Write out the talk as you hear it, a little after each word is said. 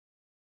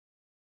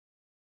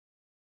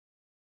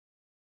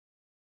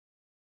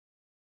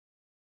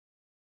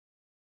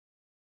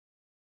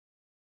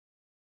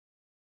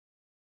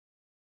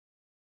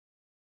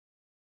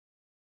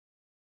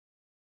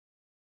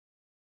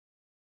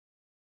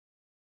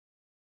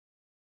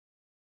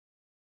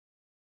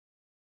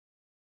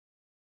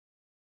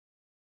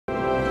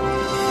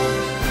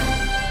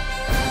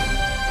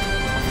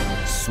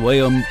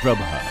Swayam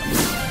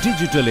Prabha.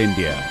 Digital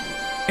India.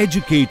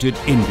 Educated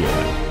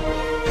India.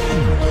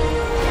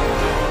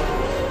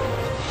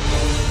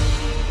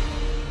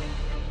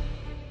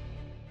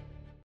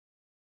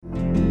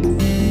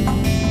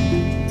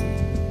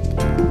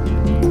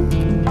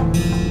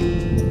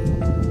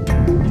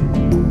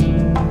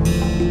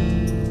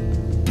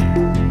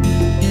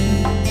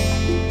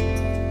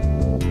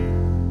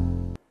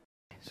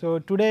 So,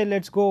 today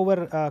let us go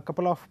over a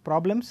couple of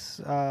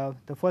problems.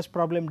 The first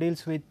problem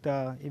deals with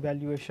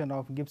evaluation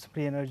of Gibbs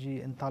free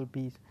energy,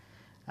 enthalpies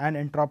and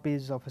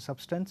entropies of a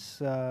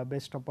substance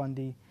based upon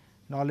the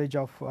knowledge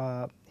of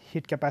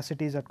heat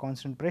capacities at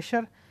constant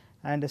pressure,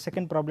 and the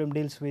second problem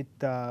deals with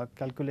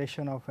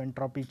calculation of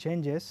entropy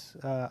changes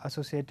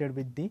associated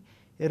with the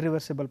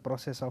irreversible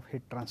process of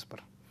heat transfer.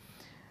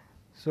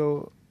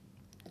 So,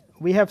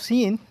 we have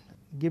seen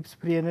Gibbs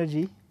free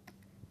energy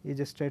is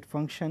a state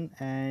function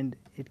and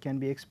it can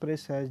be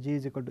expressed as G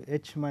is equal to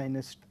H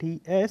minus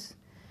T s,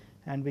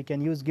 and we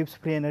can use Gibbs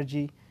free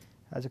energy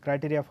as a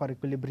criteria for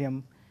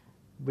equilibrium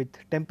with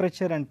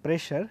temperature and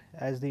pressure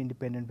as the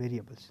independent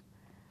variables.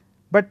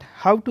 But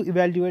how to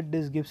evaluate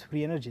these Gibbs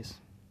free energies?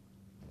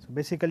 So,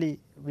 basically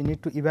we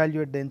need to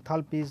evaluate the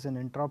enthalpies and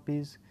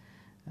entropies,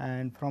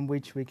 and from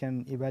which we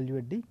can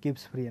evaluate the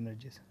Gibbs free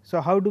energies. So,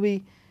 how do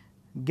we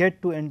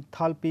get to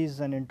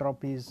enthalpies and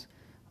entropies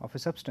of a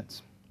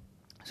substance?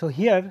 So,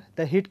 here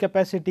the heat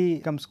capacity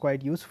becomes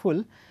quite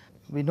useful.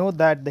 We know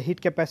that the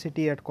heat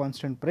capacity at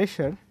constant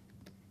pressure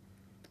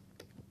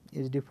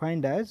is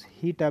defined as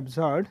heat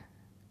absorbed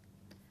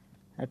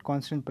at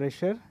constant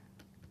pressure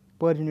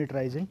per unit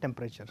rise in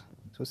temperature.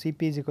 So,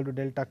 Cp is equal to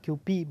delta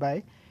Qp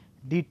by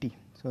dt.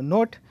 So,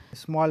 note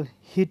small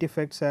heat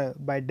effects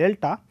by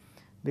delta,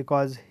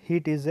 because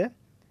heat is a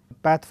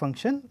path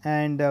function,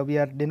 and we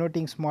are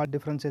denoting small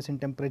differences in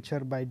temperature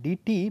by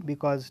dt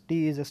because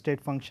T is a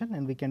state function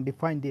and we can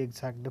define the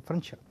exact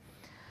differential.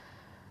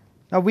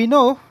 Now, we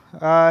know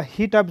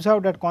heat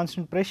absorbed at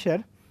constant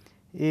pressure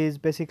is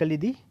basically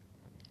the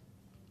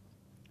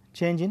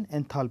change in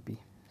enthalpy.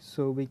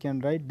 So, we can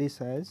write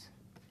this as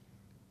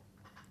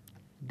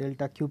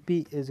delta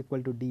Qp is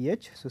equal to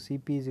dH. So,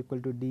 Cp is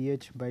equal to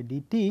dH by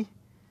dt.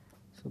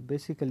 So,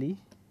 basically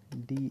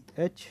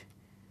dH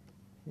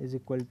is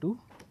equal to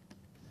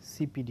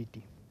Cp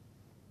dt.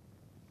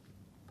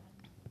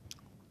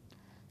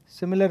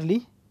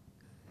 Similarly,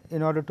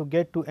 in order to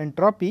get to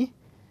entropy,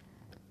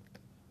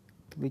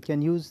 we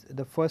can use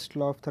the first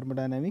law of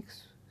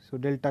thermodynamics. So,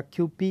 delta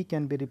Qp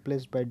can be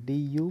replaced by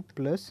du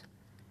plus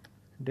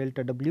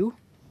delta W,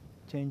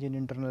 change in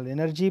internal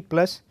energy,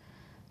 plus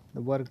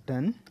the work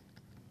done,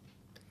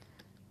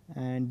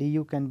 and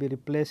du can be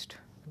replaced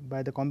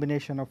by the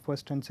combination of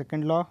first and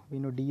second law. We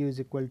know du is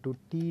equal to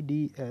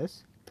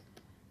Tds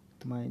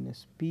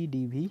minus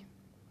Pdv,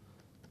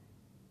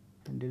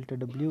 and delta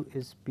W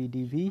is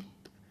Pdv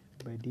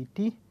by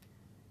dt.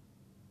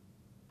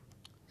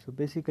 So,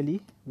 basically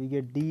we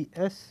get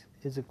ds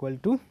is equal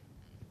to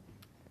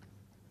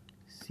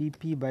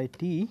Cp by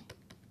T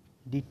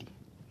dt.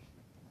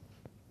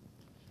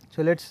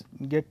 So, let us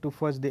get to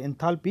first the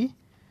enthalpy.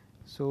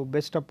 So,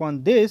 based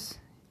upon this,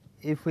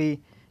 if we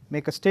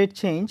make a state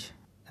change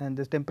and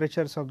the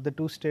temperatures of the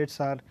two states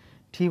are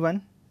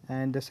T1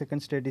 and the second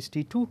state is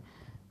T2,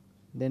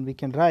 then we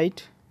can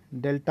write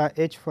delta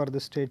H for the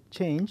state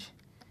change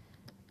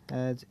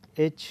as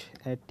H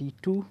at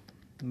T2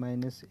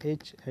 minus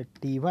H at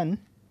T1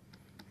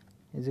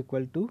 is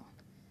equal to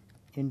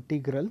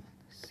integral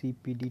Cp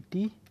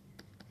dt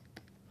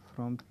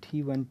from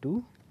T1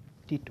 to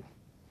T2.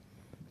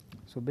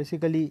 So,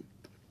 basically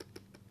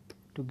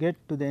to get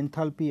to the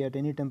enthalpy at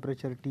any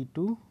temperature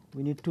T2,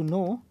 we need to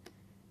know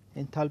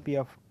enthalpy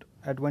of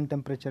at one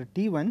temperature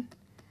T1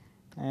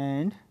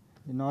 and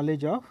the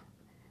knowledge of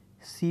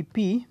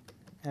Cp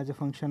as a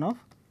function of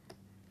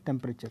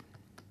temperature.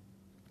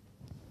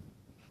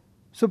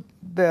 So,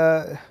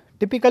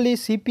 typically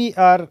Cp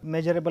are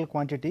measurable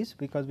quantities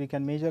because we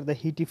can measure the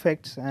heat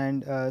effects,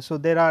 and so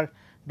there are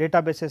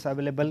databases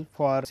available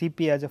for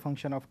Cp as a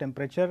function of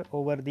temperature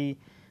over the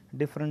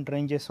different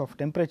ranges of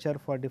temperature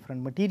for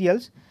different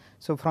materials.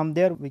 So, from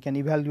there we can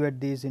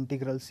evaluate these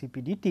integrals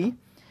Cp dt,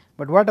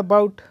 but what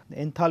about the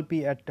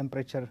enthalpy at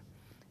temperature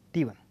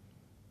T1?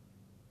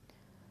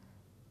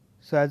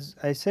 So, as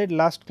I said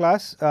last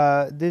class,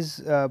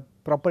 these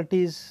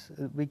properties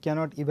we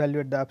cannot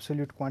evaluate the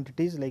absolute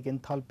quantities like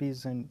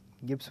enthalpies and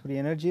Gibbs free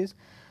energies,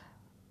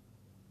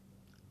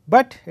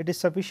 but it is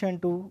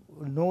sufficient to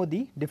know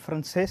the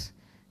differences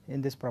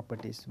in these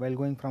properties while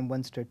going from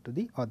one state to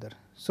the other.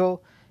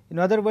 So, in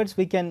other words,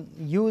 we can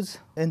use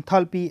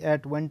enthalpy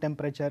at one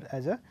temperature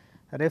as a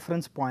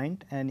reference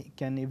point and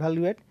can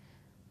evaluate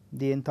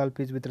the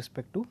enthalpies with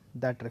respect to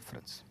that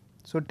reference.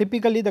 So,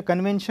 typically the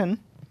convention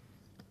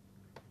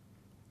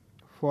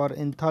for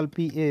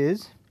enthalpy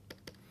is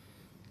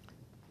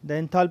the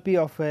enthalpy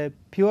of a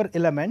pure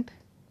element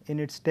in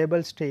its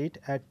stable state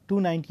at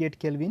 298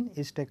 Kelvin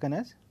is taken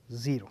as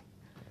 0,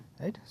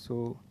 right.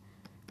 So,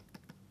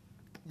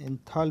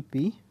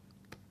 enthalpy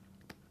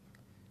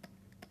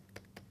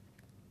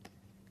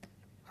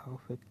of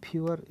a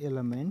pure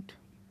element,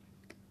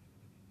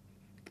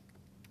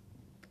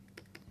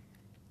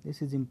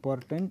 this is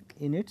important,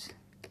 in its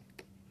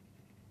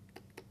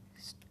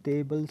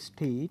stable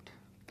state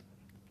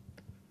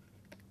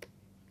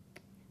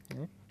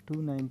at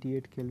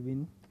 298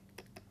 Kelvin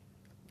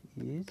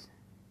is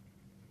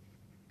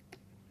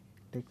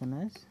taken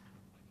as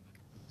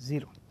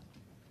 0.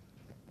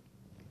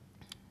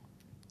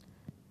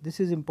 This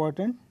is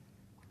important.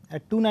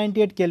 At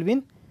 298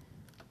 Kelvin,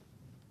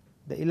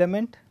 the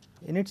element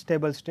in its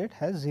stable state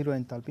has 0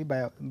 enthalpy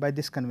by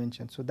this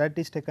convention. So, that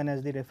is taken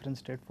as the reference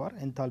state for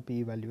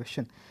enthalpy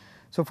evaluation.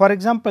 So, for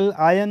example,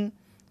 iron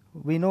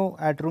we know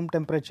at room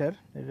temperature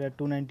at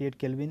 298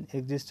 Kelvin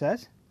exists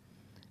as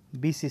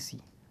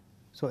BCC.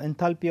 So,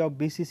 enthalpy of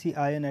BCC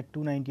ion at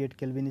 298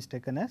 Kelvin is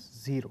taken as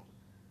 0,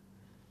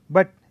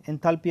 but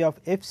enthalpy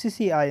of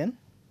FCC ion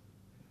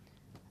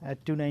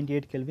at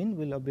 298 Kelvin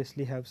will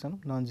obviously have some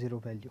non-zero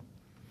value.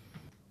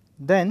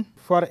 Then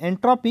for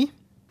entropy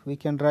we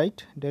can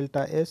write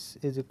delta S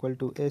is equal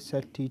to S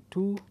at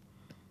T2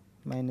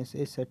 minus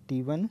S at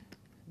T1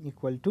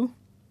 equal to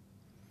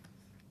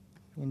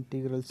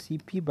integral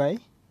Cp by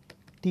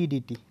T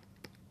dt.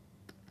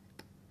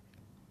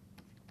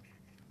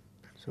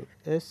 So,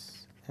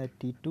 S at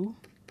T2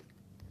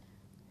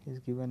 is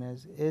given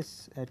as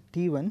S at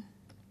T1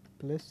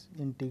 plus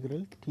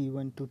integral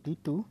T1 to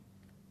T2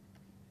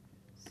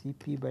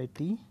 Cp by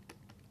T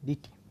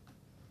dt.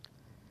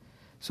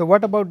 So,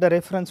 what about the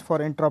reference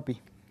for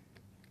entropy?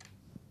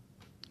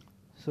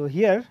 So,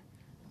 here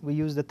we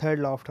use the third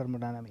law of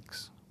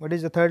thermodynamics. What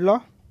is the third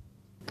law?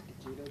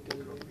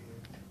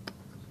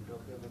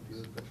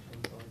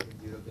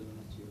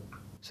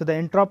 So, the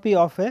entropy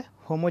of a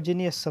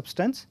homogeneous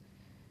substance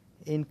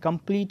in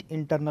complete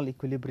internal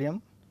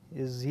equilibrium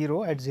is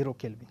 0 at 0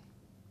 Kelvin.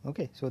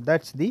 Okay. So,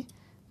 that is the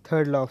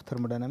third law of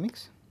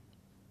thermodynamics.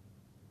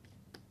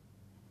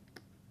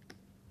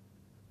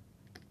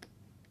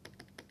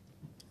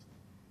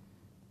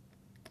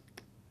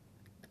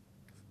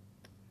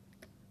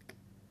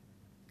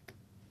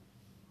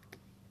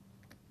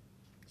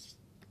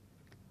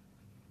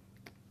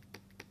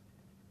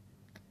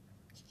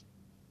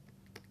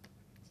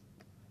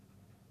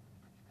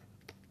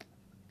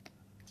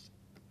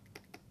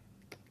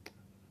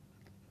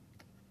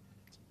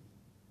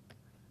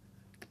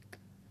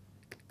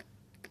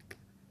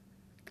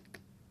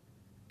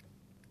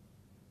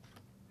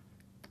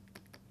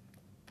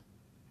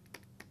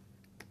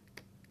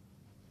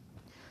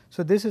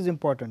 So, this is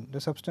important,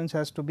 the substance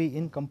has to be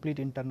in complete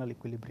internal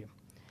equilibrium,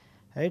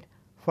 right.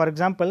 For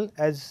example,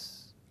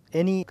 as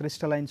any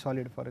crystalline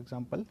solid for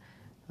example,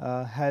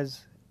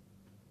 has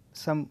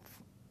some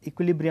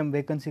equilibrium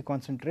vacancy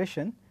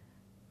concentration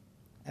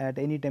at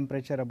any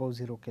temperature above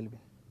 0 Kelvin,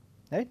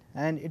 right,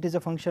 and it is a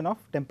function of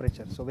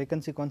temperature. So,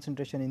 vacancy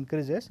concentration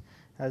increases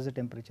as the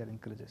temperature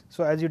increases.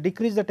 So, as you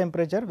decrease the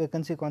temperature,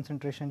 vacancy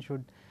concentration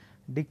should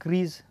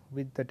decrease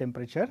with the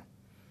temperature,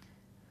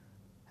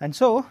 and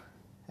so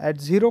at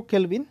 0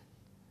 Kelvin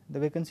the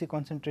vacancy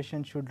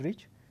concentration should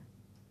reach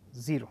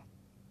 0,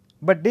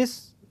 but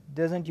this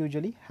does not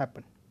usually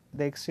happen.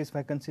 The excess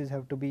vacancies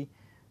have to be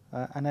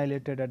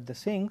annihilated at the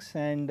sinks,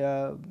 and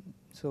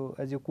so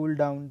as you cool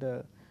down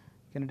the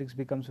kinetics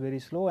becomes very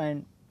slow,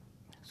 and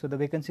so the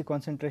vacancy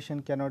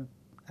concentration cannot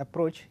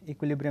approach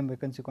equilibrium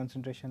vacancy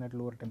concentration at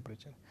lower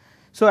temperature.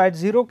 So, at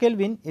 0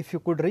 Kelvin, if you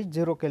could reach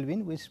 0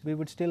 Kelvin, we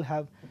would still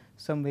have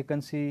some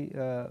vacancy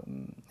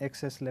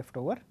excess left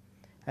over,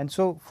 and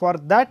so for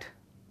that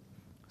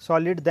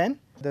solid then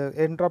the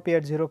entropy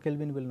at 0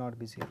 Kelvin will not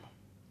be 0.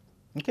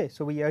 Okay.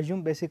 So, we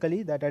assume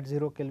basically that at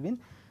 0 Kelvin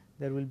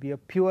there will be a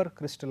pure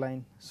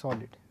crystalline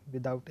solid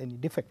without any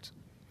defects.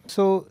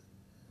 So,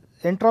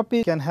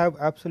 entropy can have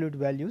absolute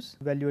values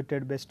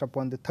evaluated based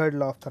upon the third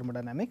law of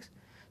thermodynamics.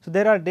 So,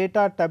 there are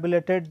data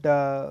tabulated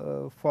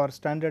for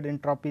standard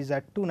entropies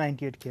at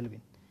 298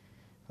 Kelvin.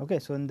 Okay.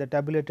 So, in the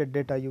tabulated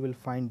data you will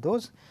find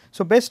those.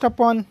 So, based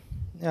upon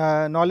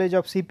knowledge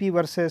of Cp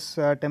versus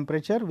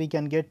temperature, we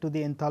can get to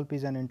the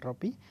enthalpies and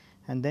entropy,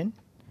 and then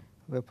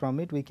from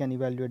it we can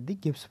evaluate the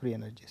Gibbs free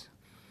energies.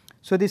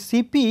 So, the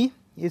Cp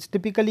is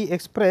typically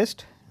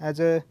expressed as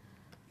a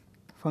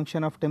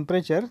function of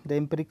temperature. The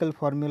empirical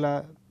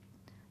formula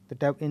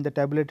in the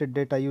tabulated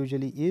data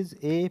usually is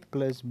A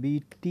plus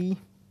Bt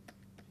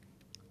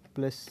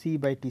plus C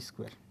by T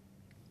square.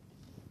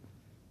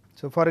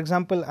 So, for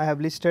example, I have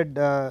listed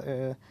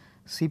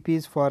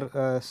Cp's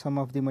for some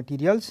of the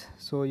materials.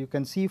 So, you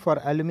can see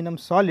for aluminum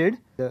solid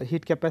the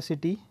heat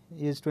capacity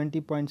is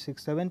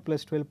 20.67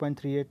 plus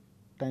 12.38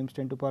 times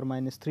 10 to the power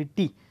minus 3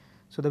 T.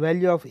 So, the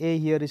value of A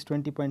here is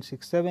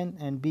 20.67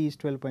 and B is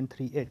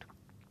 12.38.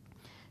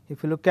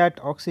 If you look at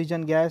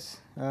oxygen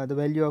gas, the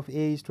value of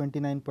A is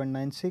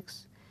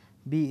 29.96,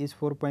 B is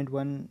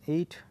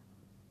 4.18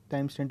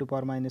 times 10 to the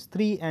power minus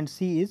 3, and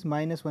C is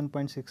minus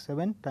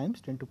 1.67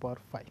 times 10 to the power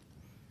 5.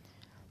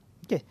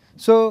 Okay.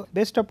 So,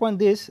 based upon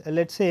this,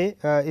 let us say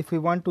if we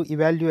want to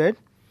evaluate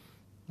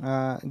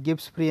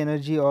Gibbs free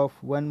energy of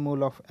 1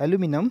 mole of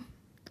aluminum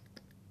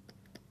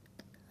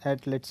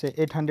at let us say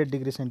 800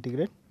 degree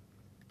centigrade.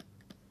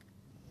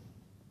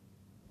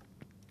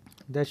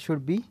 that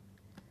should be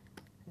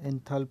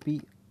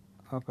enthalpy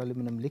of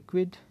aluminum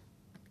liquid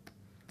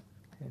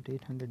at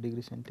 800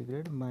 degree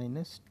centigrade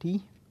minus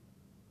T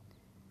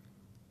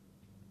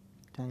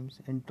times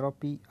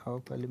entropy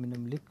of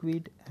aluminum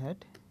liquid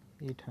at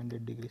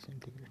 800 degree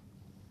centigrade,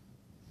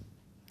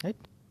 right.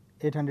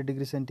 800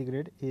 degree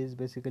centigrade is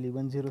basically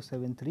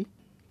 1073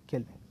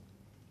 Kelvin.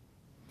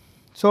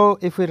 So,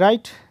 if we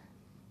write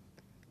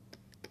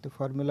the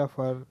formula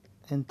for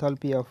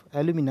enthalpy of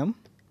aluminum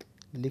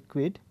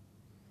liquid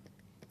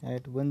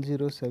at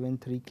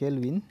 1073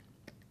 Kelvin.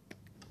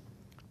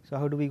 So,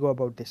 how do we go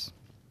about this?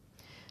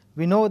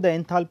 We know the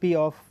enthalpy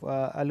of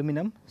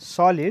aluminum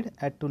solid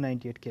at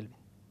 298 Kelvin,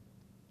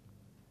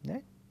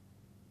 right,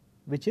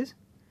 which is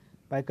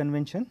by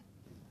convention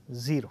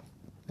 0,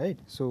 right.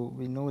 So,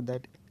 we know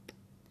that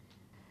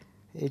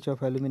H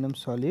of aluminum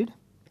solid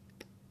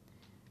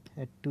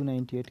at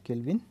 298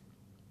 Kelvin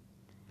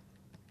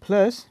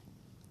plus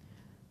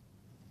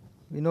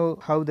we know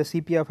how the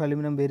Cp of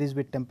aluminum varies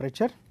with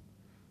temperature.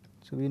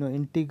 So, we know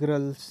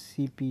integral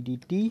Cp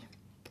dt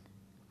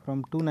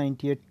from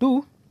 298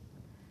 to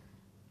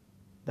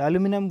the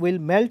aluminum will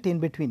melt in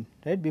between,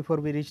 right,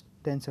 before we reach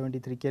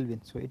 1073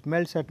 Kelvin. So, it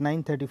melts at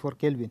 934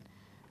 Kelvin.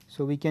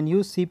 So, we can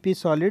use Cp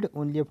solid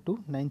only up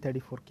to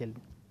 934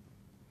 Kelvin.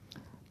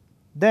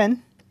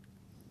 Then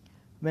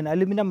when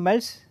aluminum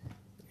melts,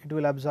 it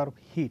will absorb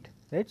heat,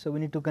 right. So, we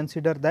need to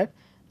consider that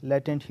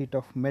latent heat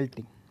of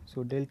melting.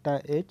 So,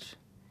 delta H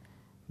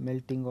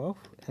melting of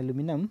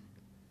aluminum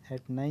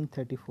at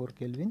 934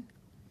 Kelvin,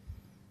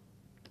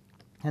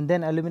 and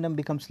then aluminum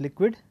becomes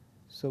liquid.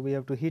 So, we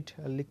have to heat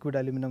a liquid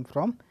aluminum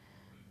from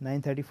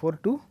 934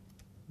 to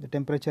the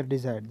temperature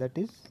desired, that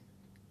is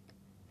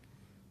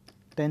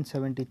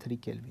 1073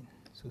 Kelvin.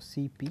 So,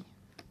 Cp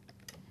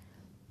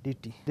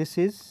dt, this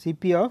is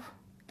Cp of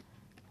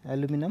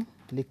aluminum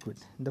liquid.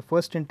 The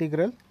first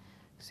integral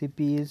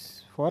Cp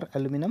is for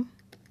aluminum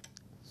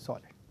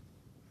solid.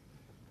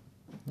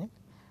 Yeah.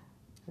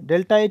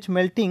 Delta H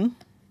melting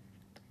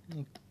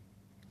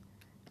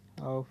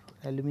of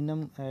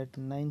aluminum at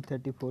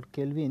 934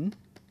 Kelvin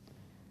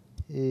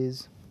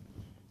is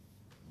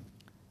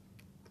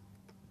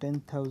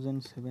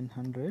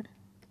 10,700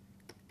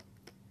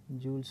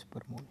 joules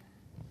per mole.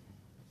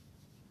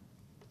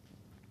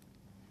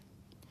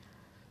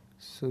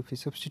 So, if we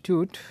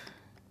substitute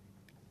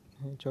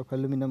H of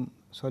aluminum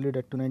solid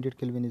at 298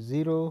 Kelvin is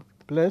 0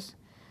 plus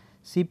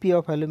Cp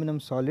of aluminum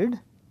solid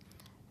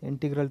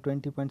integral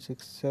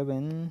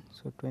 20.67.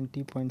 So,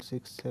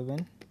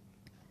 20.67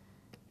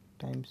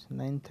 times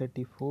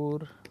 934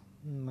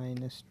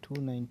 minus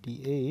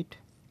 298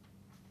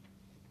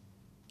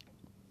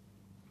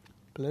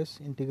 plus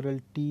integral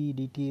T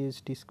dt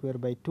is T square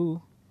by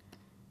 2,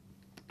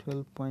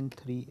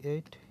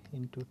 12.38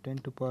 into 10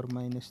 to power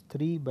minus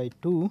 3 by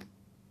 2,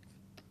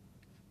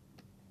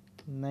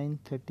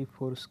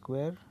 934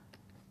 square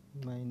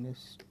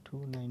minus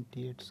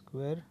 298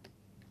 square,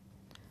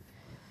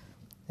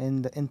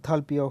 and the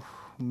enthalpy of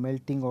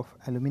melting of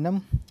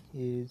aluminum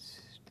is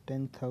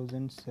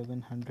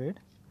 10,700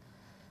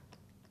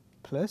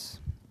 plus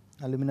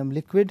aluminum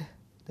liquid,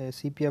 the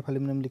Cp of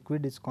aluminum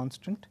liquid is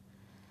constant.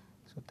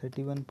 So,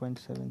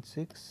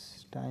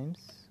 31.76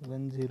 times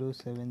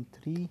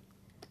 1073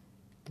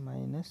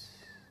 minus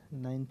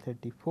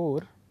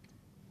 934.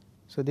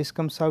 So, this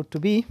comes out to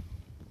be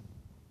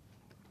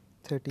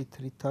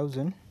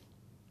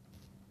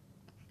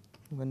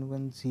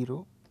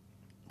 33,110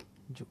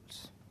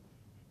 joules.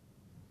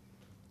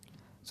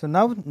 So,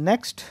 now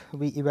next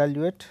we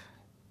evaluate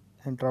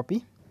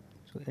entropy.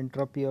 So,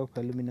 entropy of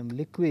aluminum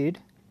liquid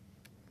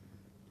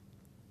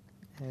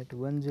at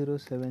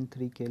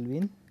 1073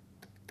 Kelvin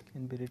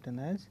can be written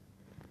as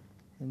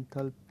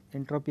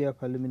entropy of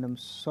aluminum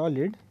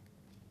solid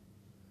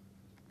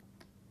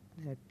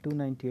at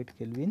 298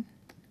 Kelvin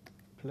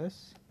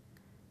plus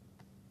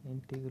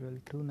integral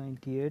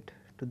 298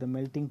 to the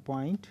melting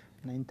point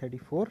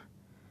 934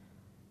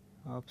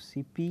 of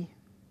Cp.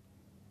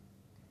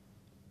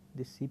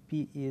 The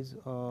Cp is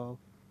of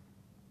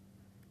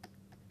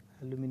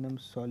aluminum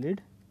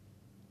solid,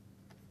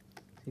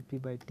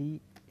 Cp by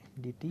T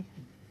dt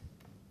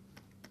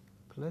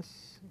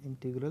plus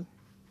integral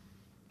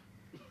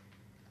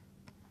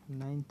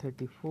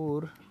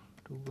 934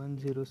 to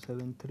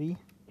 1073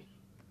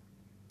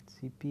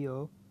 Cp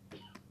of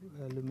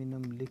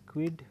aluminum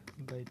liquid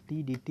by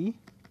T dt,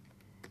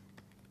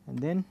 and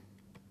then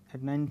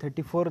at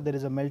 934 there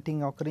is a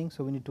melting occurring.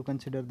 So, we need to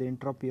consider the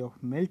entropy of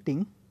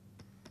melting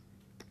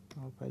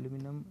of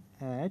aluminum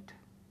at,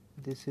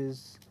 this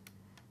is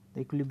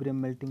the equilibrium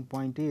melting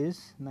point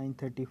is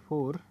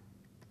 934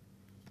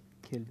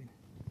 Kelvin.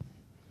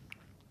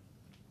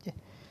 Okay.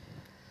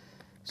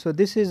 So,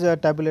 this is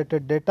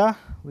tabulated data.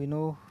 We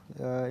know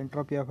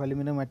entropy of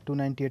aluminum at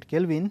 298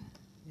 Kelvin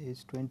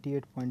is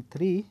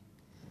 28.3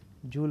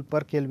 joule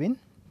per Kelvin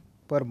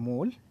per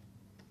mole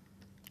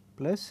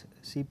plus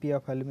Cp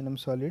of aluminum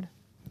solid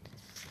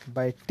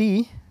by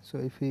T. So,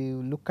 if we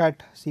look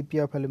at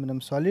Cp of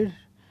aluminum solid,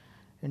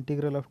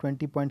 integral of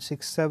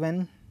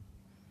 20.67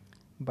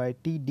 by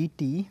T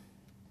dt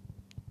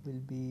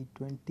will be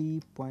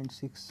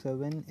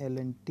 20.67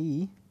 ln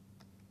T.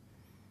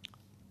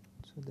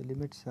 So, the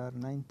limits are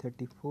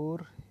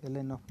 934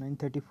 ln of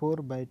 934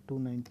 by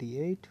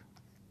 298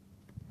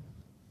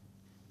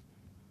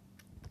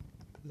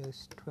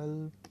 plus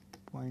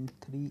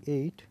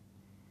 12.38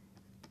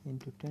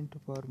 into 10 to the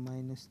power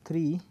minus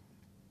 3,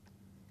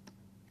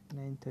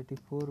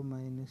 934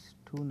 minus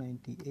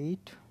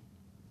 298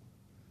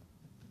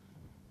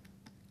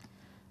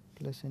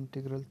 plus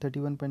integral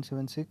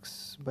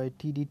 31.76 by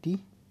T dt,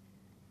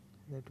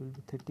 that will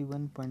be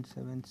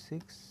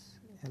 31.76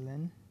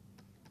 ln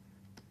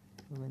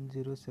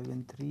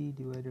 1073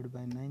 divided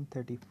by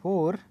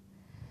 934,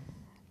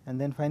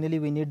 and then finally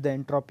we need the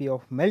entropy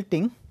of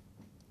melting.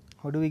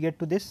 How do we get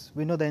to this?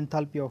 We know the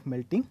enthalpy of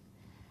melting,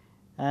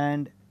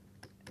 and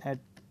at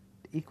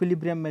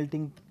equilibrium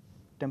melting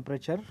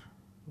temperature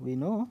we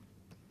know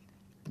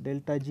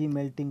delta G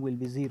melting will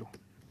be 0,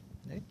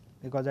 right,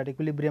 because at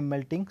equilibrium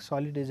melting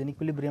solid is in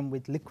equilibrium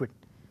with liquid.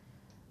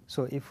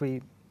 So, if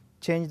we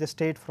change the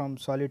state from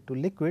solid to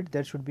liquid,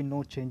 there should be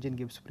no change in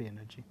Gibbs free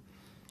energy,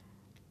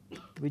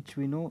 which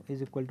we know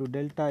is equal to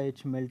delta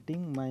H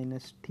melting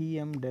minus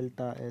Tm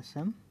delta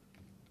Sm,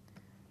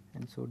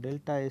 and so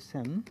delta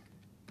Sm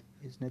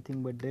is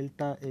nothing but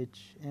delta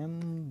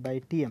Hm by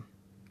Tm.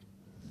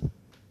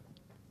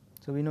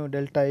 So, we know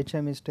delta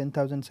Hm is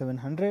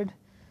 10,700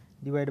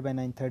 divided by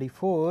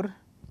 934.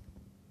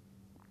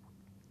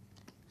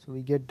 So,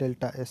 we get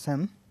delta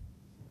Sm,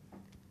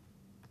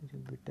 which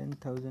will be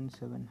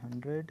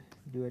 10,700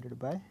 divided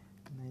by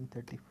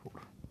 934.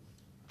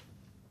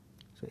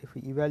 So, if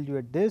we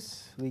evaluate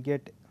this, we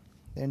get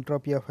the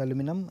entropy of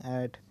aluminum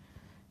at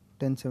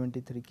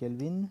 1073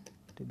 Kelvin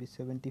to be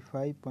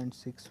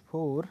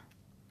 75.64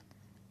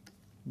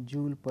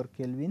 joule per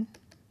Kelvin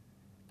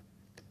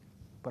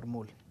per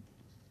mole.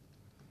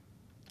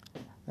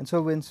 And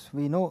so, once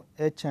we know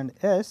H and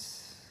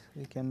S,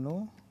 we can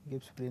know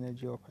Gibbs free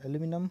energy of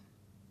aluminum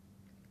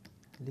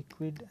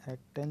liquid at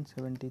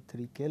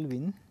 1073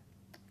 Kelvin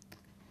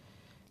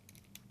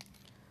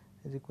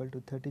is equal to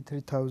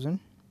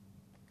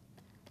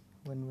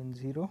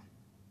 33,110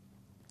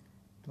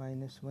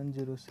 minus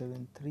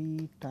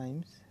 1073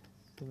 times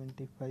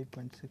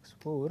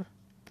 75.64,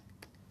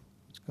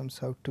 which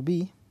comes out to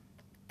be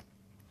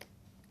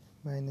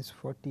minus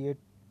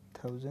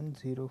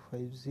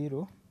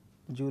 48,050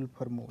 joule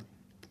per mole.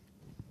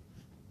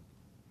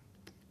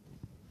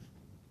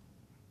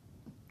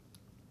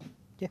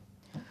 Okay.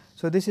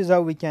 So, this is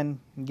how we can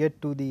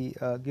get to the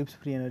Gibbs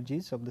free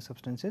energies of the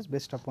substances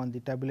based upon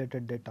the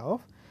tabulated data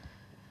of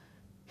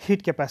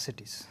heat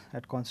capacities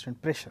at constant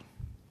pressure.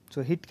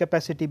 So, heat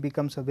capacity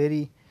becomes a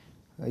very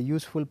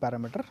useful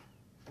parameter.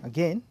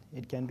 Again,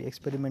 it can be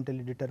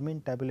experimentally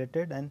determined,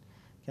 tabulated, and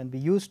can be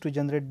used to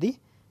generate the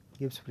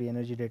Gibbs free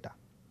energy data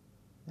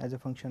as a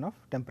function of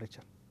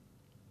temperature.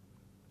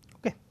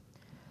 Okay.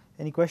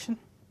 Any question?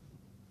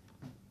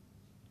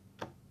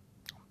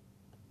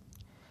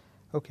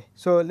 Okay.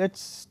 So, let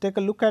us take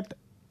a look at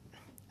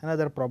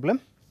another problem.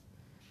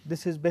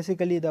 This is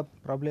basically the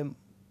problem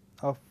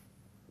of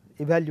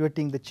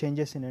evaluating the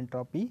changes in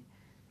entropy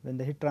when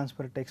the heat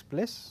transfer takes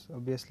place,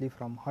 obviously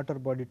from hotter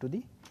body to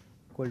the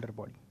colder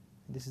body.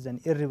 This is an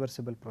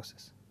irreversible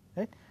process,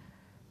 right.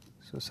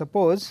 So,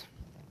 suppose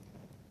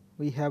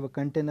we have a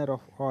container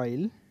of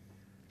oil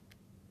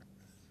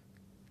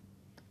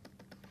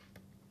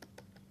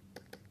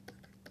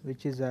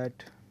which is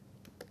at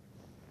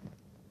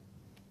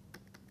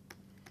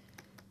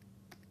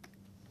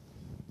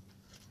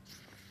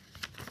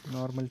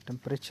normal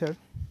temperature,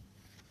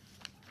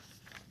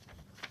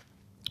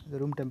 the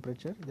room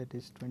temperature, that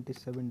is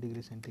 27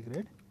 degree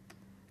centigrade,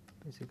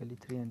 basically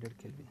 300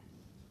 Kelvin,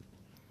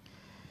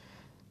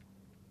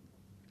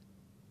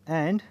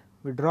 and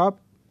we drop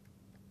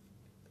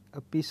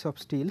a piece of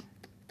steel,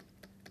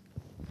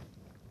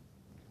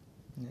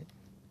 right.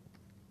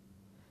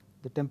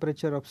 The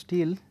temperature of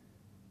steel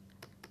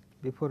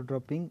before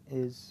dropping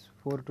is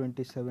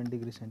 427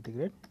 degree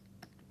centigrade,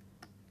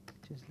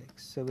 which is like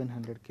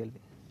 700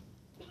 Kelvin.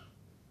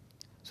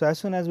 So, as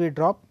soon as we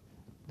drop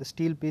the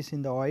steel piece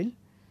in the oil,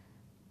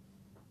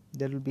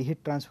 there will be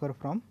heat transfer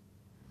from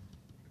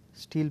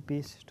steel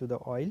piece to the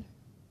oil.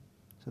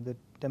 So, the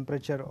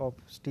temperature of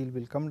steel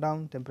will come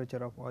down,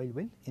 temperature of oil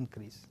will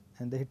increase,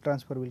 and the heat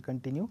transfer will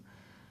continue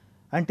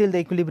until the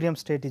equilibrium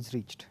state is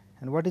reached.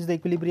 And what is the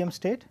equilibrium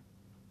state?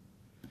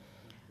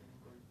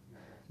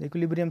 The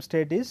equilibrium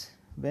state is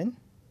when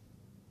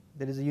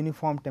there is a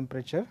uniform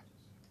temperature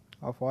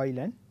of oil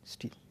and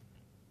steel.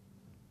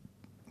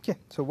 Okay.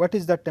 So, what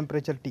is that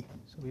temperature T?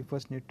 So, we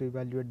first need to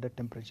evaluate the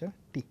temperature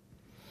T.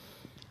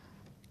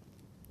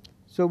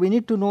 So, we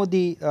need to know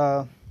the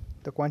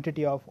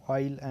quantity of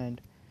oil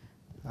and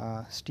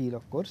steel,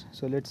 of course.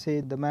 So, let us say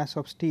the mass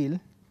of steel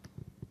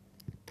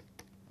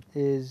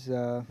is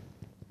 30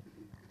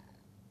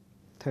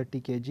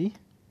 kg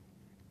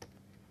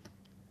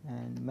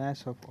and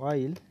mass of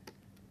oil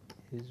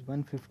is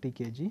 150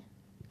 kg.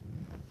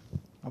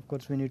 Of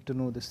course, we need to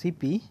know the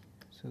Cp.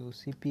 So,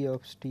 Cp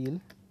of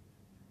steel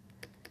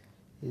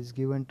is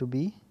given to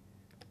be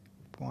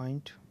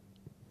 0.1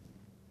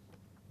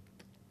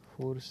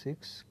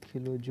 0.46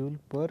 kilojoule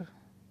per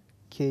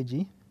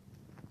kg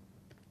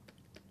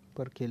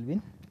per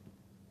Kelvin,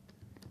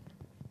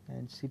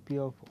 and Cp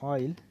of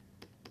oil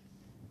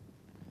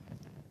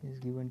is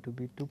given to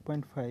be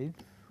 2.5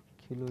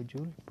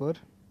 kilojoule per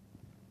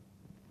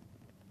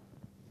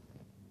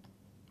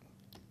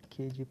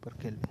kg per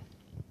Kelvin,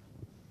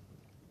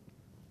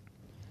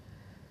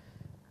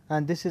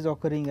 and this is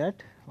occurring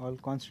at all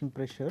constant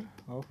pressure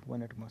of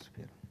 1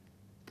 atmosphere.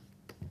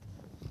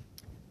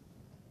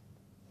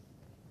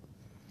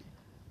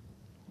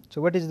 So,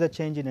 what is the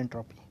change in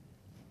entropy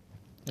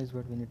is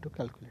what we need to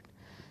calculate.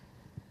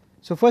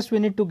 So, first we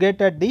need to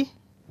get at the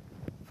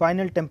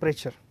final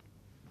temperature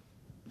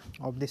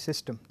of the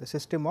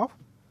system of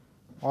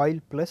oil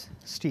plus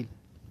steel,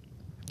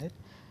 right.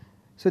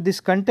 So, this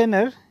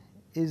container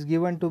is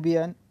given to be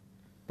an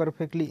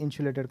perfectly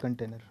insulated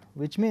container,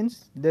 which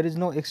means there is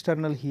no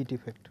external heat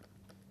effect.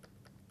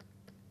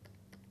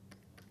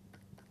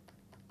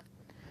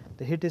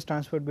 The heat is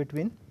transferred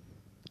between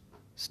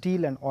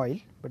steel and oil,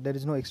 but there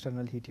is no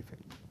external heat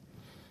effect.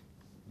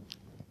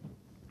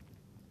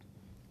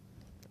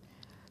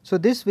 So,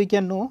 this we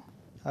can know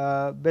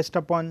based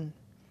upon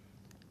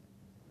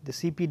the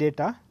Cp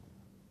data,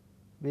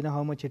 we know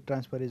how much heat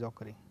transfer is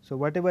occurring. So,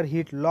 whatever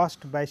heat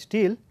lost by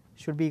steel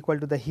should be equal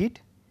to the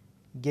heat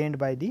gained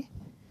by the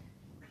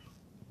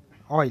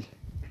oil,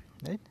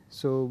 right.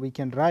 So, we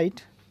can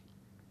write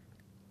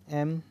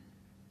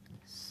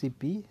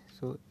mCp.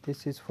 So,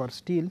 this is for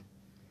steel,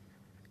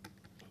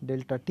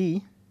 delta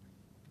T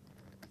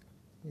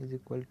is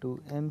equal to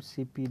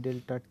mCp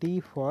delta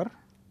T for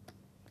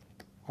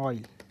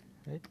oil,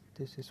 right.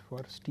 This is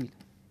for steel,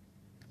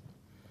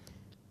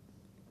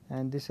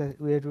 and this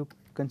we have to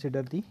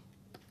consider the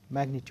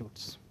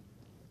magnitudes,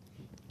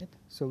 right.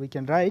 So, we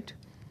can write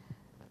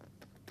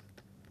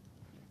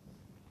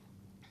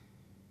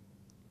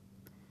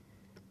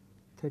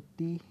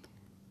 (30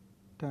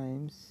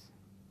 times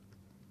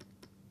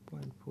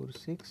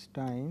 0.46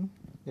 time),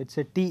 let us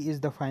say T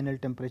is the final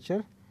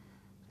temperature,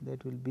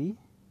 that will be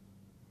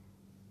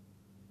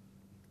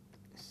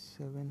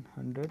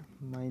 700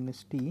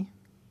 minus T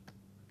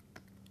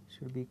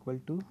should be equal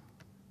to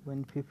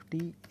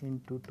 150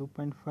 into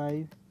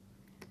 2.5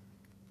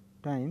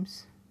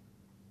 times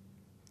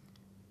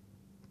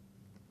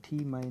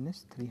T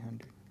minus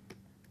 300.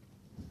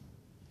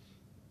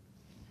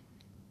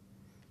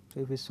 So,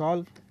 if we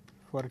solve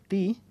for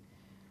T,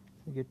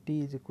 we get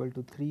T is equal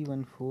to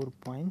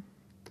 314.2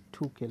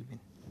 Kelvin.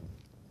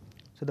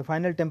 So, the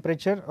final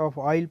temperature of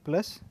oil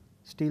plus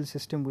steel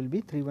system will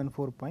be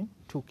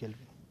 314.2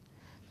 Kelvin.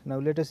 So, now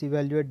let us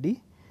evaluate the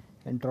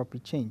entropy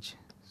change.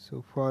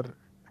 So, for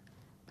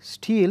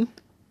steel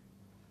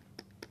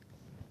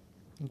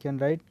you can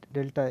write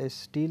delta S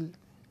steel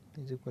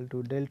is equal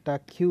to delta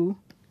Q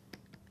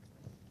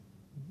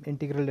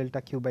integral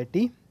delta Q by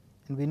T,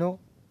 and we know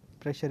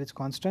pressure is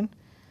constant,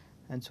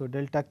 and so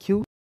delta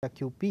Q delta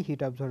Qp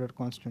heat absorbed at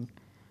constant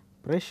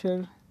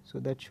pressure. So,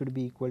 that should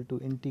be equal to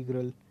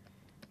integral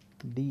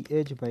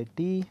dH by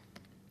T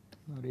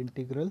or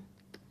integral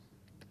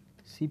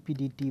Cp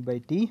dt by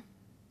T,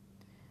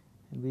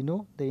 and we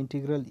know the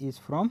integral is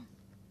from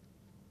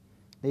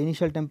the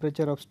initial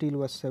temperature of steel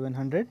was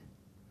 700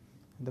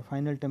 and the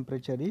final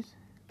temperature is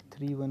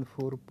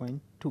 314.2.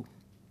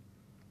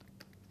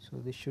 So,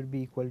 this should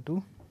be equal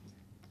to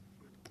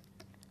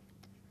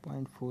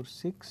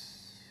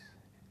 0.46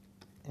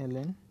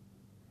 ln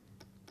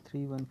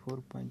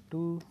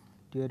 314.2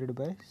 divided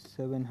by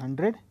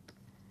 700,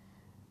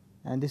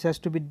 and this has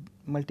to be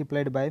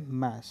multiplied by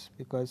mass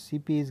because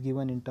Cp is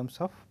given in terms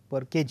of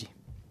per kg.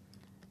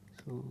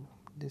 So,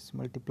 this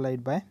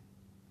multiplied by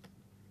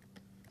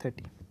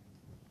 30.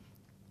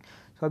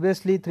 So,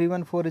 obviously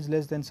 314 is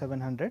less than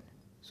 700.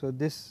 So,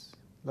 this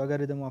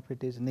logarithm of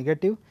it is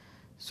negative.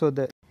 So,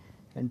 the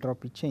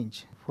entropy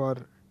change for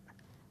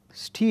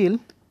steel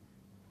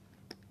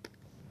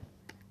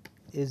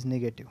is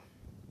negative,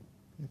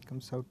 it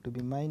comes out to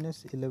be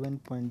minus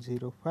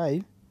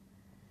 11.05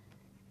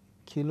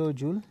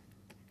 kilojoule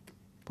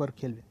per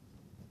Kelvin,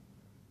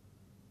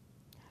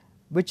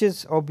 which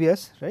is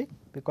obvious, right,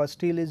 because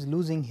steel is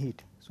losing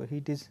heat. So,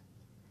 heat is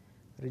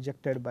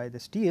rejected by the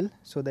steel.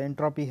 So, the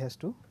entropy has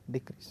to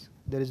decrease,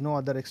 there is no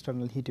other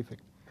external heat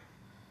effect.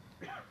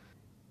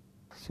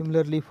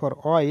 Similarly, for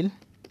oil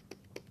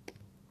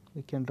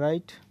we can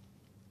write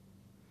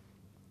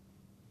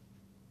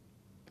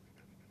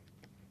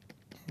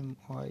m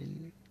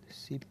oil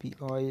Cp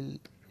oil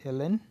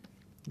ln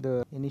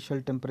the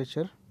initial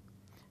temperature,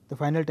 the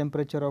final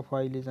temperature of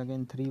oil is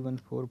again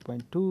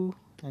 314.2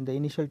 and the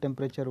initial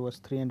temperature was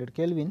 300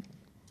 Kelvin.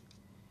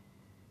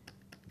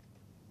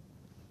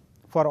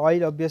 For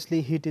oil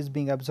obviously heat is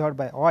being absorbed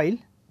by oil.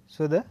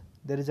 So, there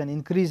is an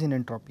increase in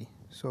entropy.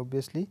 So,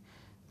 obviously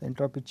the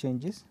entropy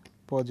change is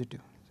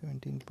positive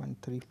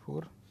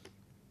 17.34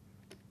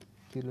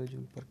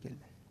 kilojoule per Kelvin.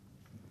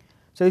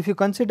 So, if you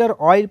consider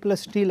oil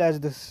plus steel as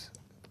this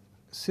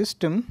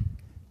system,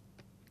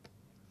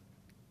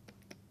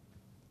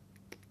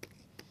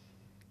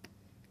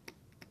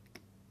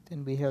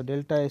 then we have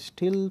delta S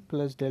steel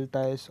plus delta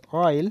S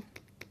oil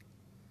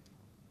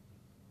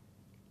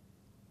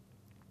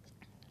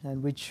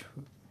and which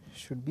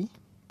should be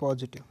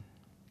positive,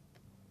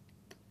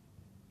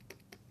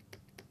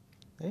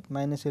 right,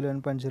 minus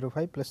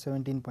 11.05 plus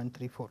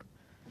 17.34.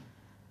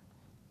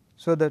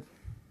 So, the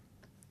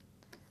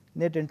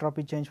net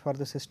entropy change for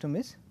the system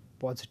is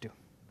positive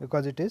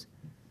because it is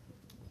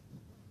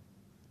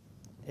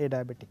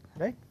adiabatic,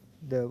 right.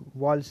 The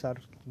walls are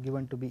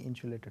given to be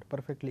insulated,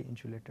 perfectly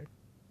insulated,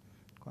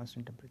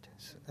 constant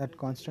temperatures at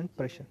constant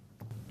pressure.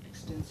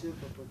 Extensive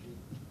property,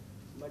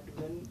 but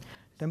when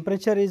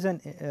Temperature is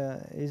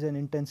an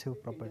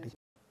intensive property.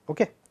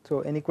 Okay.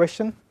 So, any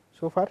question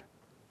so far?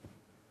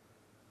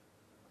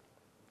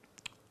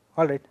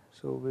 All right.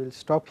 So, we will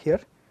stop here.